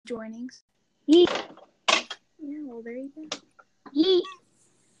joinings. Yeet. Yeah, well, there you go. Yeet.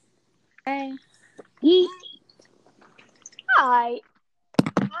 Hey. Yeet. Hi.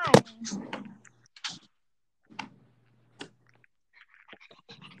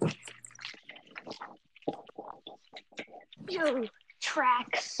 Yo,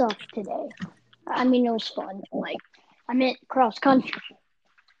 track sucked today. I mean, it was fun. Like, I meant cross country.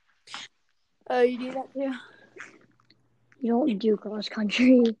 Oh, you do that too? You don't do cross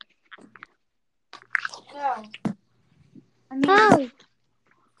country. No. I mean, Oh,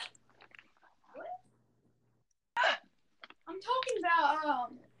 I'm talking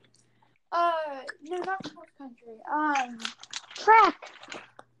about no, not cross country. track.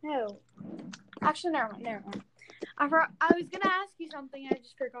 No. Actually, never mind. I was gonna ask you something, and I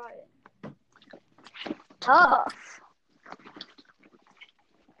just forgot it. Tough.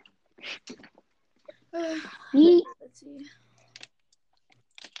 Yeet. Let's see.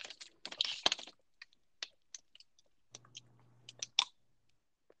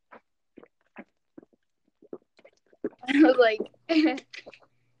 I was like,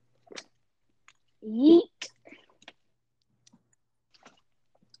 Yeet.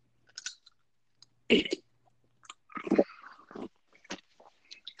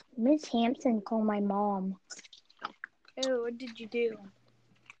 Miss Hampton called my mom. oh, what did you do?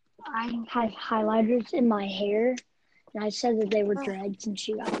 I had highlighters in my hair, and I said that they were dreads, and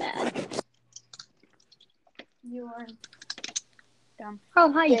she got mad. You are dumb.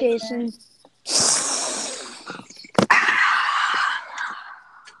 Oh, hi, Jason.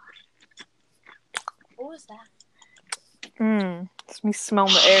 What was that? It's me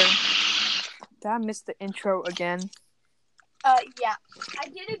smelling the air. Did I miss the intro again? Yeah. I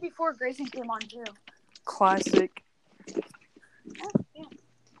did it before Grayson came on, too. Classic. Oh, yeah.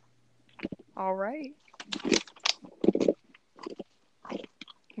 All right.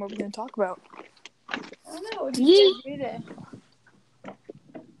 What are we going to talk about? I don't know. What did you guys do today?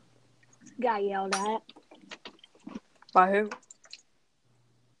 Got yelled at. By who?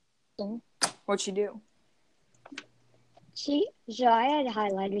 So What'd you do? I had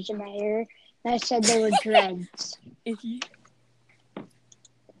highlighters in my hair, and I said they were dreads.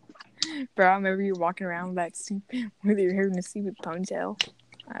 Bro, I remember you walking around with your hair in a stupid ponytail.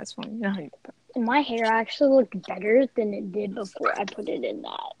 That's funny. And my hair actually looked better than it did before I put it in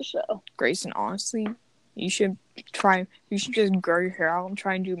that, so. Grayson, honestly, you should just grow your hair out and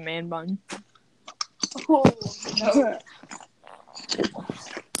try and do a man bun. Oh, no.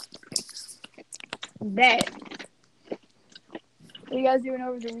 Bet. What are you guys doing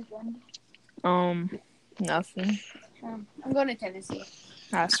over the weekend? Nothing. I'm going to Tennessee.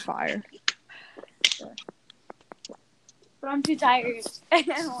 That's fire. But I'm too tired. I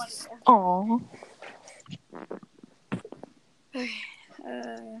don't want to go. Aww.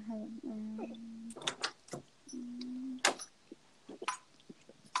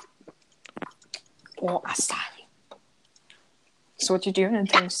 So what you doing in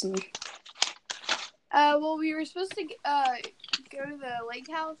Tennessee? Well, we were supposed to go to the lake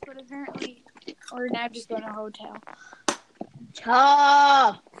house, but apparently we're now just going to a hotel.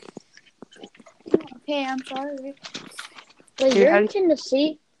 Tough. Okay, I'm sorry. Wait, you're in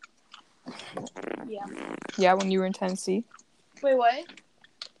Tennessee? Yeah. Yeah, when you were in Tennessee. Wait, what?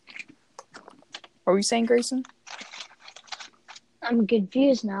 What were you saying, Grayson? I'm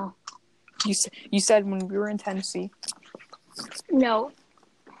confused now. You said when we were in Tennessee. No.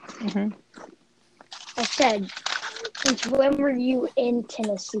 Mhm. I said, since when were you in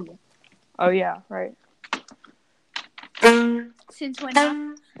Tennessee? Oh yeah, right. Since when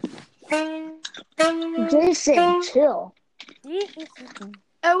now? Jason, chill.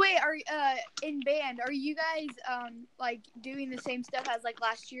 Oh wait, are in band? Are you guys like doing the same stuff as like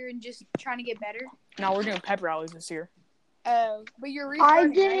last year and just trying to get better? No, we're doing pep rallies this year. Oh, but you're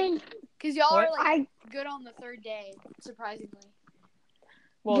restarting, right? Because y'all are like good on the third day, surprisingly.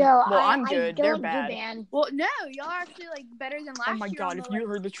 Well, I'm good. I They're don't bad. Do band. Well, no, y'all are actually like better than last year. Oh my god! If the, you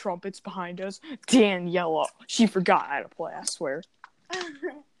heard the trumpets behind us, Daniela, she forgot how to play. I swear.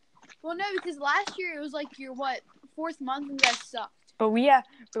 Well, no, because last year it was like your fourth month and you guys sucked. But we had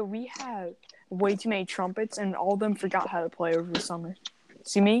way too many trumpets, and all of them forgot how to play over the summer.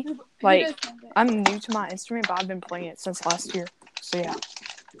 See me? Like, I'm new to my instrument, but I've been playing it since last year. So yeah.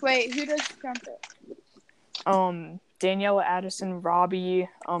 Wait, who does trumpet? Daniela Addison, Robbie,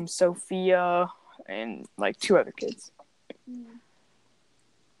 Sophia, and like 2 other kids.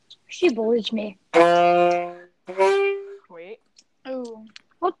 She bores me. Wait. Oh.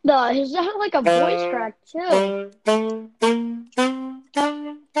 What the? Is that like a voice crack too?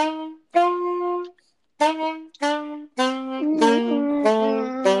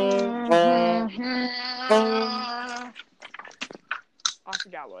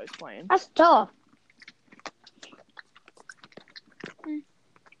 boys playing. That's tough.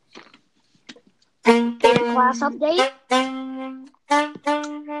 Class update.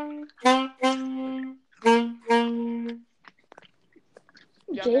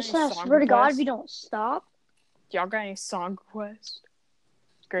 Jason, I swear to God, if you don't stop. Y'all got any song requests?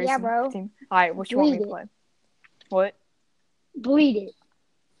 Grayson, Yeah, bro. Team. Alright, what you want me to play? What? Bleed it.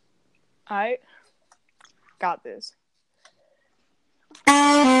 Alright. Got this.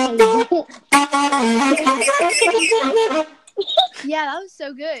 Yeah, that was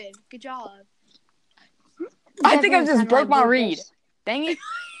so good. Good job. I think I just broke my reed. Dang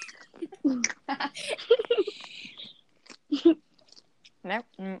it. No,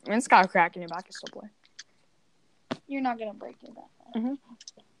 it's got a crack in it, but I can still play. You're not gonna break it that fast.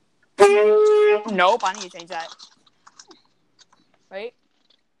 Nope, I need to change that. Wait.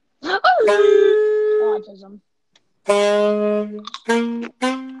 Autism.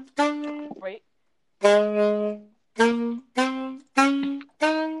 Wait.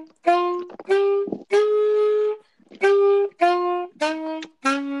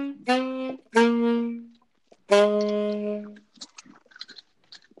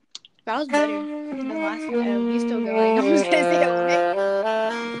 That was better than the last one. Oh, he's still going. I was gonna say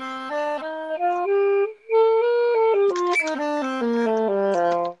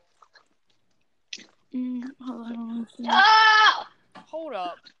Hold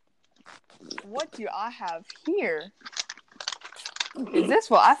up. What do I have here? Is this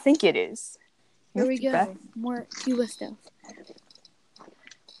what I think it is? Here we go. More Cuba stuff.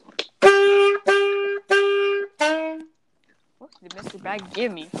 What did Mr. Bag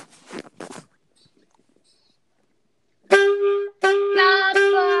give me?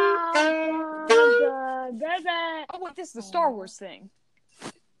 Oh, wait, this is the Star Wars thing.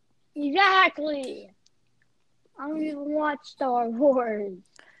 Exactly. I don't even watch Star Wars.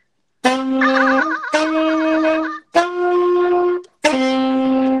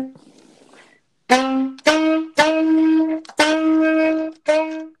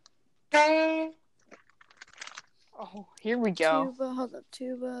 Oh, here we go. Tuba, hold up,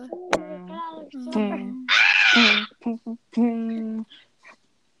 tuba.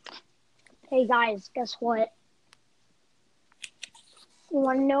 Hey guys, guess what? You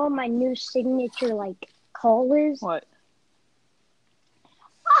want to know what my new signature call is? What?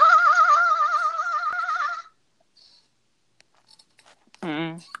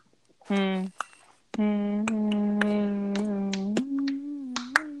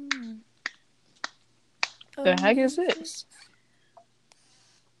 The heck is this?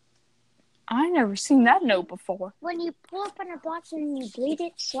 I never seen that note before. When you pull up on a box and you bleed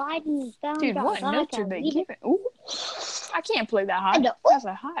it, slide and down. Dude, what notes are they giving? Ooh, I can't play that high. I know. That's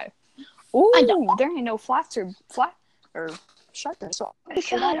a high. Ooh, there ain't no flats or shutters. So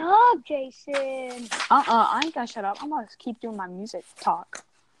Shut up, Jason. I ain't gonna shut up. I'm gonna keep doing my music talk.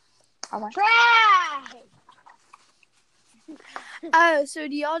 All right. Try. So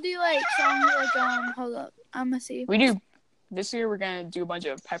do y'all do songs hold up, I'm gonna see. We do. This year we're gonna do a bunch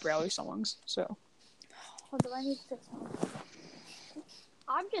of pep rally songs. So. Hold up, I need to fix one.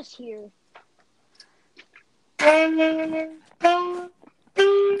 I'm just here.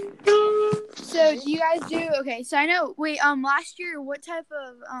 So do you guys do okay? So I know. Wait, last year, what type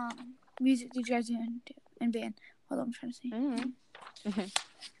of music did you guys do in band? Hold on, I'm trying to see. Mm-hmm. Come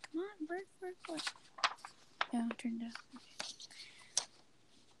on, work. Yeah, I'll turn it down.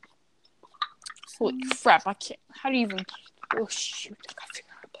 Holy crap! I can't. How do you even? Oh shoot! I gotta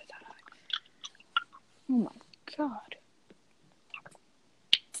figure out how to play that. Oh my god!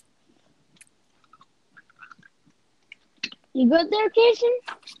 You good there, Jason?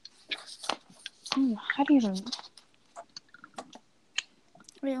 Oh, how do you even?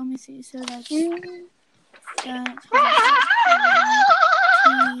 Wait, let me see. So that's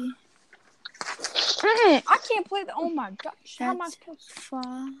I can't play the. Oh my gosh! How am I supposed to? Fa.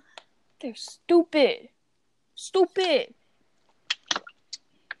 They're stupid. Stupid.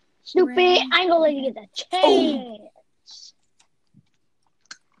 Stupid. I ain't gonna let you get that chance.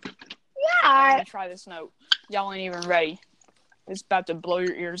 Yeah. I'm gonna try this note. Y'all ain't even ready. It's about to blow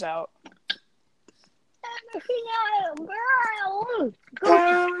your ears out.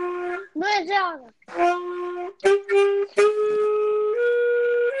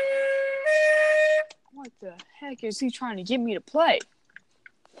 What the heck is he trying to get me to play?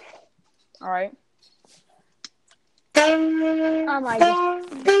 Alright. Oh my god.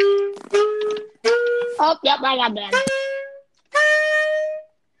 Oh, yep, I got that.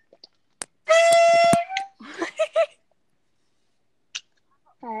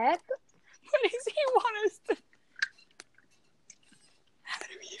 Heck? What does he want us to? How do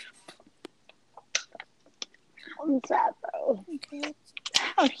we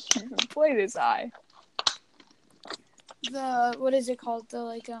How do you even play this eye? What is it called?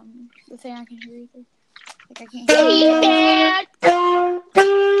 The thing I can hear you through. Like I can't hear you.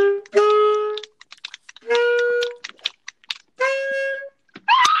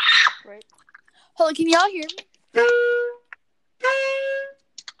 Right. Hold on, can y'all hear me?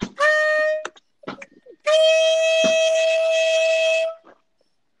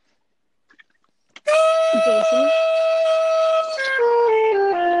 Jason.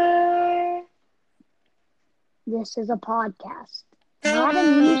 This is a podcast, not a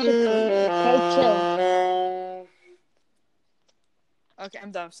music video. Okay, chill. Okay,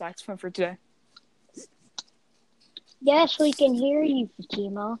 I'm done with saxophone for today. Yes, we can hear you,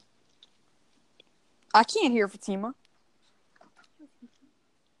 Fatima. I can't hear Fatima.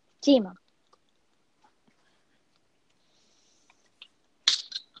 Fatima.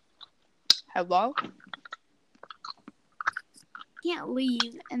 Hello? Can't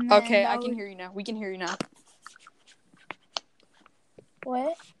leave and then Okay, I can hear you now. We can hear you now.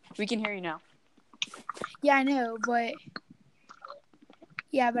 What? We can hear you now. Yeah, I know, but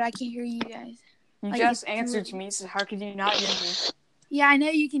I can't hear you guys. You just answered to me, so how could you not hear me? Yeah, I know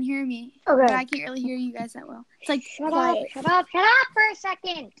you can hear me, Okay. but I can't really hear you guys that well. It's like Shut quiet. up for a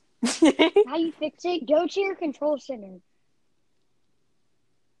second. How you fix it? Go to your control center.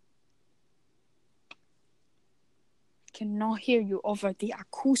 Cannot hear you over the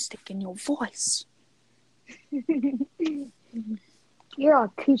acoustic in your voice. You're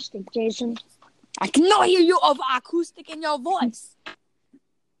acoustic, Jason. I cannot hear you over acoustic in your voice.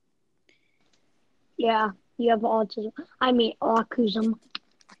 Yeah, you have autism. I mean, autism.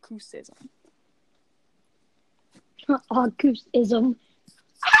 Acoustism. Acoustism.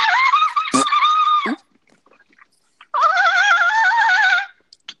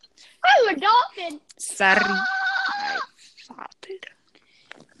 I'm a dolphin. Sorry. I farted.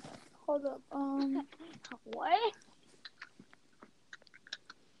 Hold up. What?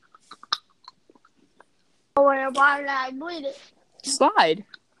 Oh, why did I bleed it? Slide.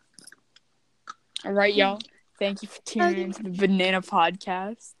 All right, y'all. Thank you for tuning into the Banana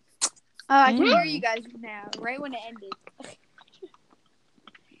Podcast. I can hear you guys now, right when it ended.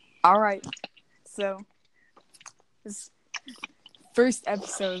 All right. So, this first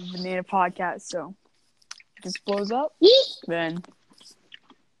episode of the Banana Podcast. So, if this blows up, then,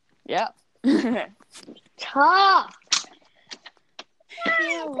 yeah. Tough.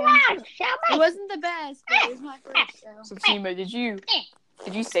 Yeah, well, it wasn't the best, but it was my first show. So, Tima, did you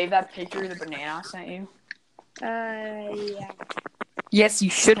save that picture of the banana I sent you? Yeah. Yes, you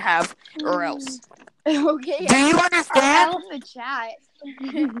should have, or else. Okay. Do you understand? In the chat.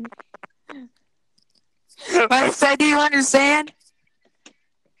 I said, do you understand?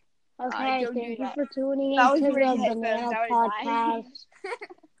 Okay, don't do thank you that. for tuning That into was the pretty Banana headphones, that was Podcast.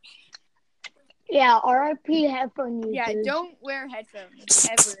 Yeah, RIP headphone users. Yeah, don't wear headphones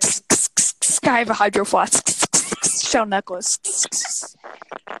ever. I have a hydro flask. Shell necklace.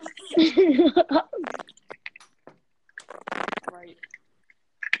 Right.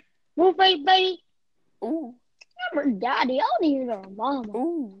 Move it, baby. Ooh. Remember daddy, I don't even know mama.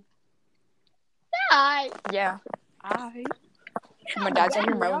 Ooh. Dad. Yeah. My dad's out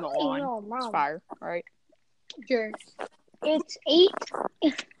here mowing the I don't lawn. even know It's mama. fire, right? Sure. It's 8.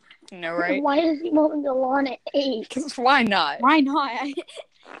 You know, right? Why is he mowing the lawn at 8? Because why not? Why not?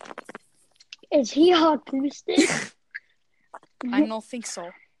 Is he acoustic? I don't think so.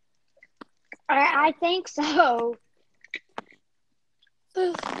 I think so.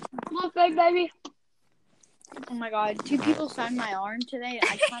 Move it, baby. Oh my god, 2 people signed my arm today.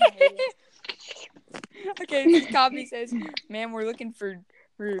 I kind of hate it. Okay, this copy says, "Ma'am,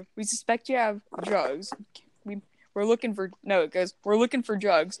 we suspect you have drugs. We're looking for," no, it goes, "We're looking for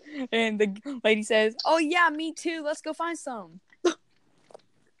drugs." And the lady says, "Oh yeah, me too. Let's go find some."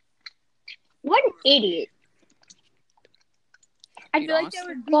 What an idiot. I feel like that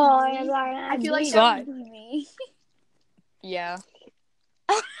would be Boy, me. I feel like Slide. that would be me. Yeah.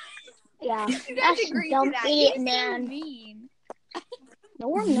 Yeah, You guys that's agree dumb to that. idiot, You're so man. mean. No,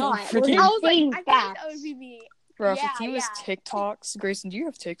 we're not. We're Freaking- I just was like, stating I thought facts. that would be me. Bro, Yeah, if he was TikToks, Grayson, do you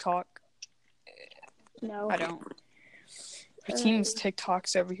have TikTok? No. I don't. Your team's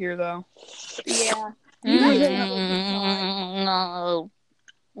TikToks over here, though. Yeah. You guys No.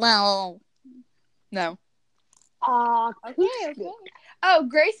 No. Okay. Oh,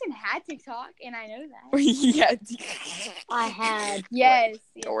 Grayson had TikTok, and I know that. Yeah. I had. Yes.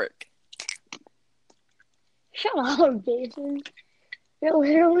 Dork. Shut up, Jason. You're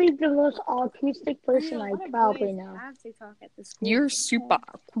literally the most autistic person I probably know. have TikTok at the school. You're super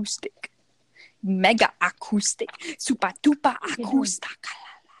acoustic. Mega acoustic. Super duper acoustic.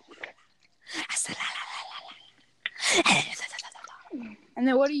 And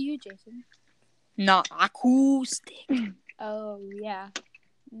then what are you, Jason? Not acoustic. Oh, yeah.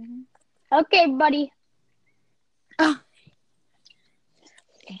 Mm-hmm. Okay, buddy.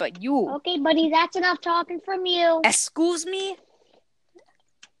 But you. Okay, buddy, that's enough talking from you. Excuse me?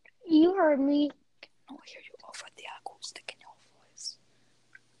 You heard me. I hear you over the acoustic in your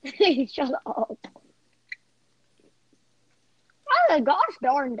voice. Shut up. Oh, gosh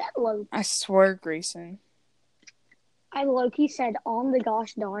darn Deadlope. I swear, Grayson. I low-key said on the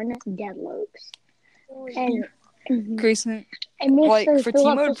gosh darn Deadlopes. And Grayson, And Mr. like, Phillips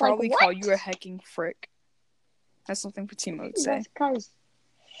Fatima would was probably like, call what? you a hecking frick. That's something Fatima would say. That's because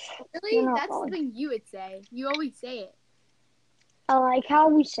Really? You're not That's wrong. something you would say. You always say it. I like how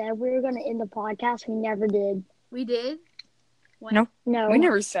we said we were going to end the podcast. We never did. We did? When? No. No. We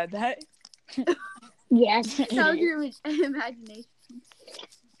never said that. Yes. That was your imagination.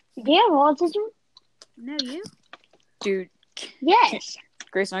 Do you have autism? No, you? Dude, Yes.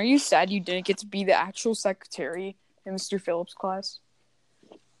 Grayson, are you sad you didn't get to be the actual secretary in Mr. Phillips' class?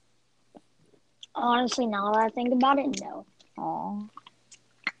 Honestly, now that I think about it, no. Aw.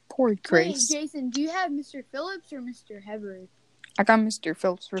 Poor Grace. Wait, Jason, do you have Mr. Phillips or Mr. Hubbard? I got Mr.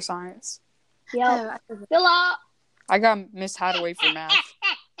 Phillips for science. Yep. I Fill up. I got Miss Hadaway for math.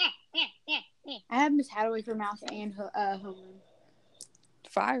 have Miss Hadaway for math and homeroom.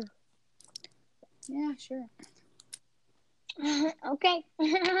 Fire. Yeah, sure. Okay.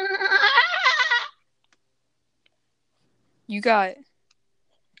 You got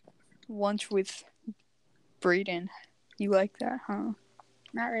lunch with Brayden. You like that, huh?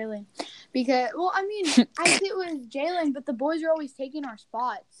 Not really. Because, well, I mean, I sit with Jalen, but the boys are always taking our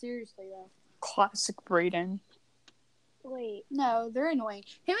spots. Seriously, though. Classic Brayden. Wait. No, they're annoying.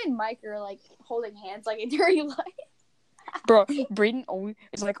 Him and Mike are, like, holding hands like during life. Bro, Brayden always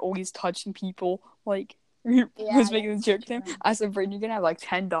is like always touching people. Like, I was making this joke to him. I said, Brayden, you're gonna have like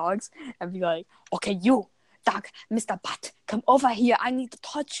 10 dogs and be like, okay, you, dog, Mr. Butt, come over here. I need to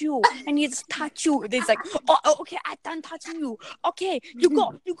touch you. I need to touch you. It's like, oh, okay, I done touching you. Okay, you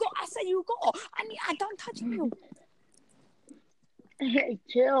go. I said you go. I done touching you.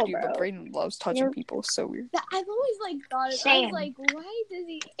 Chill, Dude, but bro. Brayden loves touching people. It's so weird. I've always, like, thought it. I Same. was like, why does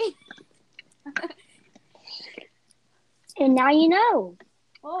he... And now you know.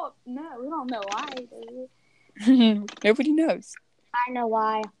 Oh, no, we don't know why. Does he? Nobody knows. I know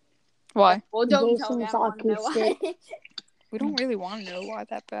why. Why? Well, don't tell me. I Jason's want to know why. We don't really want to know why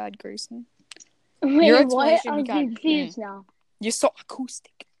that bad, Grayson. Wait, Your what? explanation I'm became- confused now. You're so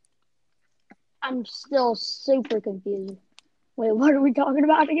acoustic. I'm still super confused. Wait, what are we talking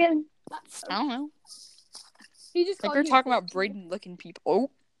about again? I don't know. He just Like called we're you talking a about Brayden licking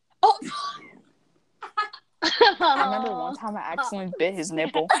people. Oh. I remember one time I accidentally bit his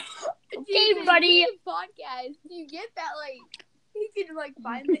nipple. Okay, Jesus, buddy. this podcast. Do you get that? Like, he can like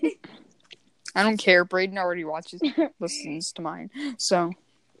find it. I don't care. Brayden already listens to mine. So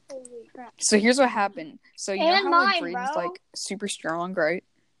Holy crap! here's what happened. So you And know how like mine, Brayden's bro. like super strong, right?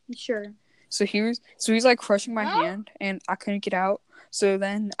 Sure. So he's like crushing my Huh? hand, and I couldn't get out. So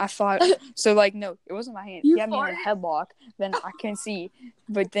then I thought, no, it wasn't my hand. You He had me in a farted? headlock. Then I couldn't see,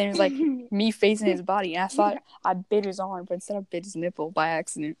 but then it was like me facing his body, and I thought I bit his arm, but instead I bit his nipple by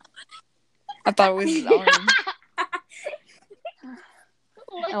accident. I thought it was his arm,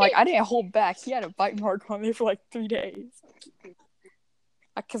 and like I didn't hold back. He had a bite mark on me for like 3 days,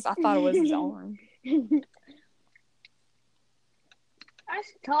 because I thought it was his arm.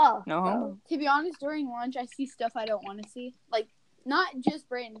 That's tough. No bro. homo. To be honest, during lunch, I see stuff I don't want to see. Like, not just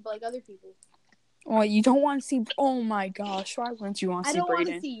Brayden, but like other people. Well, you don't want to see. Oh my gosh, why wouldn't you want to I see don't want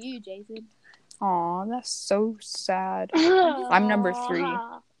to Brayden? see you, Jason. Aw, that's so sad. I'm number 3.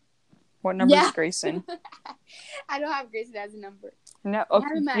 What number Yeah. is Grayson? I don't have Grayson as a number. No, I okay,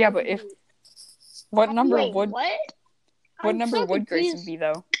 have him yeah, as but a if group. what number Wait, would what? what I'm number so would Grayson confused. be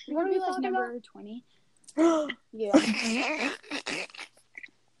though? What are Maybe we like talking number 20. Oh Yeah.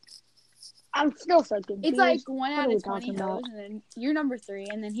 I'm still so confused. It's like 1 What out are we of 20 talking about? hoes, and then you're number 3,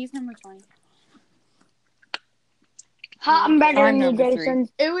 and then he's number 20. I'm better I'm than you, number 3. Jason.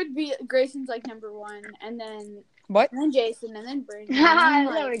 It would be Grayson's like number 1, and then What? Jason, and then Brayden, and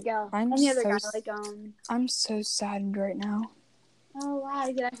then, There we like, go. I'm and the other so guy, like I'm so saddened right now. oh wow,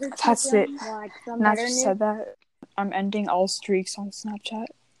 did I hurt That's you? it. Why? 'Cause I'm Not better just than you. said that. I'm ending all streaks on Snapchat.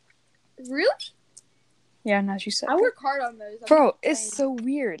 Really? Yeah, now you said I that. work hard on those. I'm Bro, not it's saying. so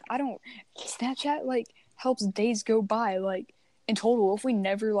weird. I don't Snapchat like helps days go by. Like in total, if we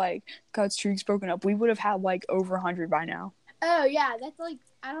never like got streaks broken up, we would have had like over 100 by now. Oh yeah, that's like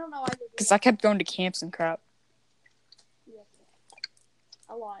I don't know why they do Because I kept going to camps and crap.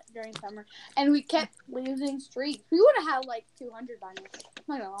 a lot during summer, and we kept losing streaks. We would have had like 200 by now. I'm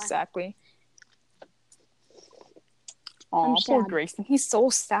not gonna lie. Exactly. Aw, I'm poor sad. Grayson. He's so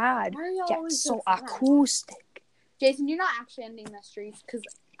sad. Why are y'all Yeah, always so sad? acoustic. Jason, you're not actually ending the streaks because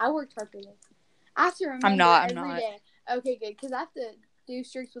I worked hard for this. I have to remember I'm not. every day. Okay, good, because I have to do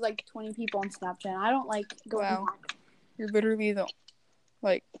streaks with like 20 people on Snapchat. I don't like going Wow. back. You're literally the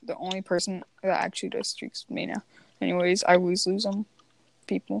only person that actually does streaks with me now. Anyways, I always lose them.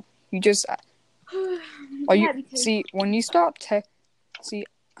 People, you just Yeah, because- see when you stop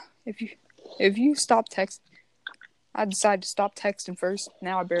if you stop text. I decided to stop texting first.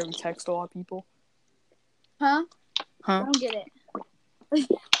 Now I barely text a lot of people. Huh? I Huh? don't get it.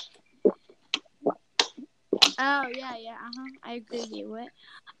 Oh, yeah. I agree with you. What?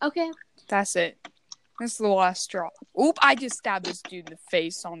 Okay. That's it. This is the last straw. Oop! I just stabbed this dude in the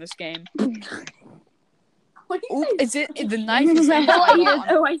face on this game. What do you Oop! say? Is it the knife? Is in my eyeball.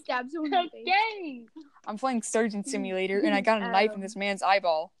 Oh, I stabbed someone in the face. Okay. I'm playing Surgeon Simulator and I got a knife in this man's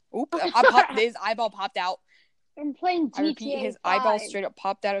eyeball. Oop! His eyeball popped out. I'm playing GTA I repeat, his 5. eyeball straight up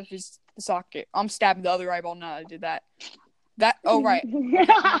popped out of his socket. I'm stabbing the other eyeball now. I did that. Oh right.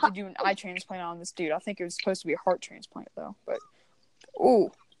 I have to do an eye transplant on this dude. I think it was supposed to be a heart transplant though. But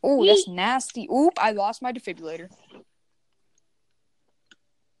that's nasty. Oop! I lost my defibrillator.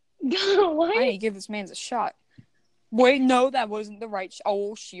 What? I need to give this man a shot. Wait, no, that wasn't the right.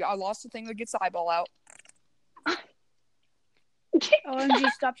 Oh shoot! I lost the thing that gets the eyeball out.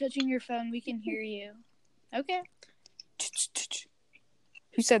 OMG, stop touching your phone. We can hear you. Okay.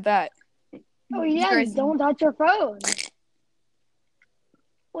 Who said that? Oh yeah, Grayson. don't touch your phone.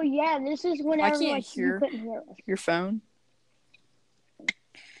 Well, yeah, this is whenever can't like hear. you couldn't hear us. Your phone?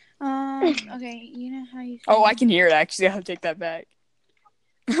 Okay, you know how you say Oh, I can hear it actually. I'll take that back.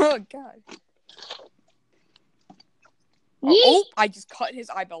 Oh god. Oh, I just cut his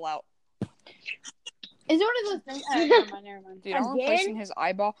eyeball out. Is it one of those things? Oh, never mind. Dude, I'm replacing his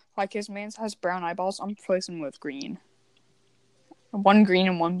eyeball. Like his man has brown eyeballs. I'm replacing him with green. One green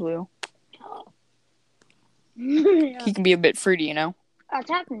and one blue. Yeah. He can be a bit fruity, you know? That's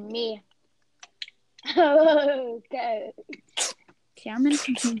happened to me. Okay. Okay, I'm in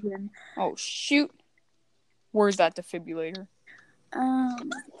confusion. Oh, shoot. Where's that defibrillator? Where's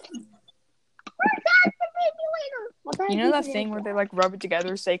that defibrillator? What kind You of know that defibrillator thing is where that? they like rub it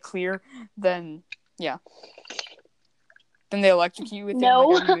together, say clear, then yeah. Then they electrocute you with No. it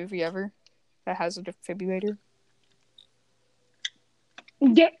in like every movie ever that has a defibrillator.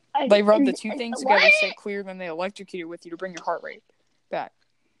 They rub the two things together, What? say clear, then they electrocute it with you to bring your heart rate back.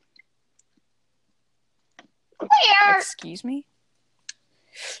 Clear. Excuse me?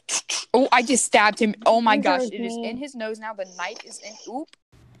 Oh, I just stabbed him. Oh my You gosh, heard it is me. in his nose now. The knife is in. Oop.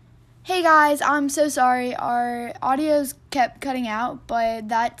 Hey guys, I'm so sorry. Our audios kept cutting out, but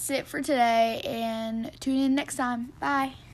that's it for today, and tune in next time. Bye.